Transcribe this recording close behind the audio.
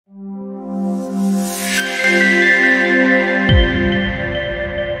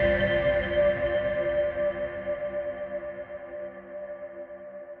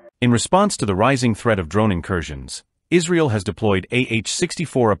In response to the rising threat of drone incursions, Israel has deployed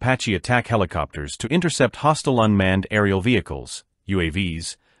AH-64 Apache attack helicopters to intercept hostile unmanned aerial vehicles,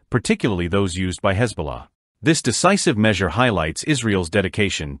 UAVs, particularly those used by Hezbollah. This decisive measure highlights Israel's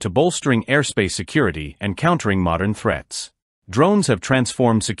dedication to bolstering airspace security and countering modern threats. Drones have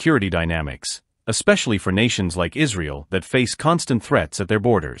transformed security dynamics, especially for nations like Israel that face constant threats at their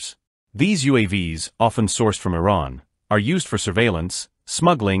borders. These UAVs, often sourced from Iran, are used for surveillance,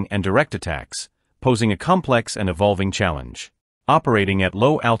 smuggling, and direct attacks, posing a complex and evolving challenge. Operating at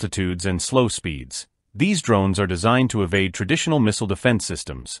low altitudes and slow speeds, these drones are designed to evade traditional missile defense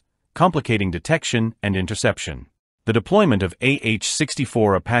systems, complicating detection and interception. The deployment of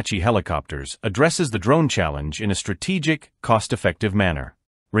AH-64 Apache helicopters addresses the drone challenge in a strategic, cost-effective manner.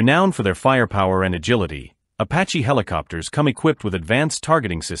 Renowned for their firepower and agility, Apache helicopters come equipped with advanced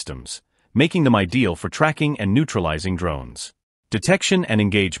targeting systems, making them ideal for tracking and neutralizing drones. Detection and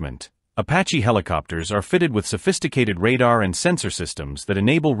engagement. Apache helicopters are fitted with sophisticated radar and sensor systems that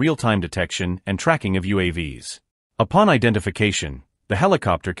enable real-time detection and tracking of UAVs. Upon identification, the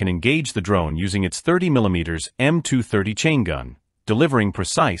helicopter can engage the drone using its 30mm M230 chain gun, delivering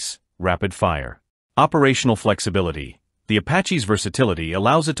precise, rapid fire. Operational flexibility. The Apache's versatility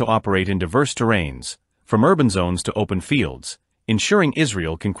allows it to operate in diverse terrains, from urban zones to open fields, ensuring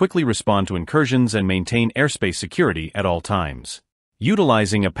Israel can quickly respond to incursions and maintain airspace security at all times.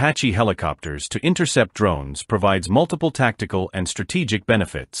 Utilizing Apache helicopters to intercept drones provides multiple tactical and strategic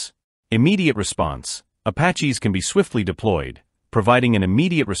benefits. Immediate response. Apaches can be swiftly deployed, providing an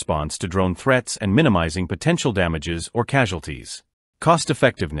immediate response to drone threats and minimizing potential damages or casualties.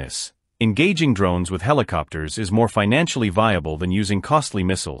 Cost-effectiveness. Engaging drones with helicopters is more financially viable than using costly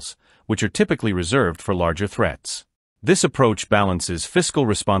missiles, which are typically reserved for larger threats. This approach balances fiscal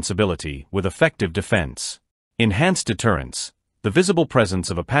responsibility with effective defense. Enhanced deterrence. The visible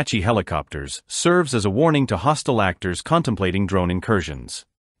presence of Apache helicopters serves as a warning to hostile actors contemplating drone incursions.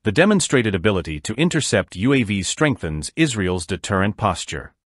 The demonstrated ability to intercept UAVs strengthens Israel's deterrent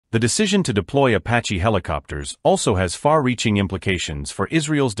posture. The decision to deploy Apache helicopters also has far-reaching implications for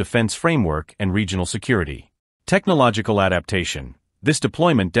Israel's defense framework and regional security. Technological adaptation. This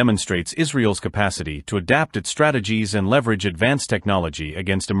deployment demonstrates Israel's capacity to adapt its strategies and leverage advanced technology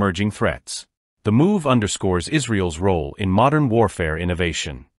against emerging threats. The move underscores Israel's role in modern warfare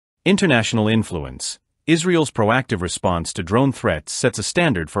innovation. International influence. Israel's proactive response to drone threats sets a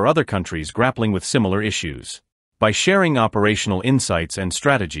standard for other countries grappling with similar issues. By sharing operational insights and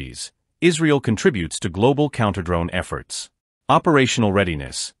strategies, Israel contributes to global counter-drone efforts. Operational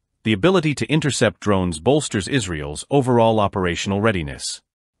readiness. The ability to intercept drones bolsters Israel's overall operational readiness.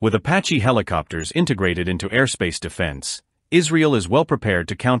 With Apache helicopters integrated into airspace defense, Israel is well prepared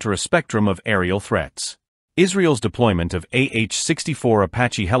to counter a spectrum of aerial threats. Israel's deployment of AH-64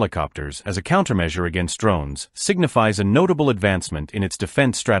 Apache helicopters as a countermeasure against drones signifies a notable advancement in its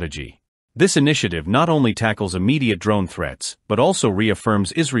defense strategy. This initiative not only tackles immediate drone threats but also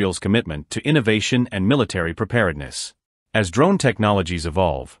reaffirms Israel's commitment to innovation and military preparedness. As drone technologies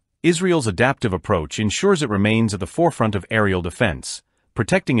evolve, Israel's adaptive approach ensures it remains at the forefront of aerial defense,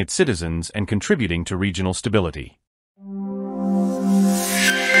 protecting its citizens and contributing to regional stability.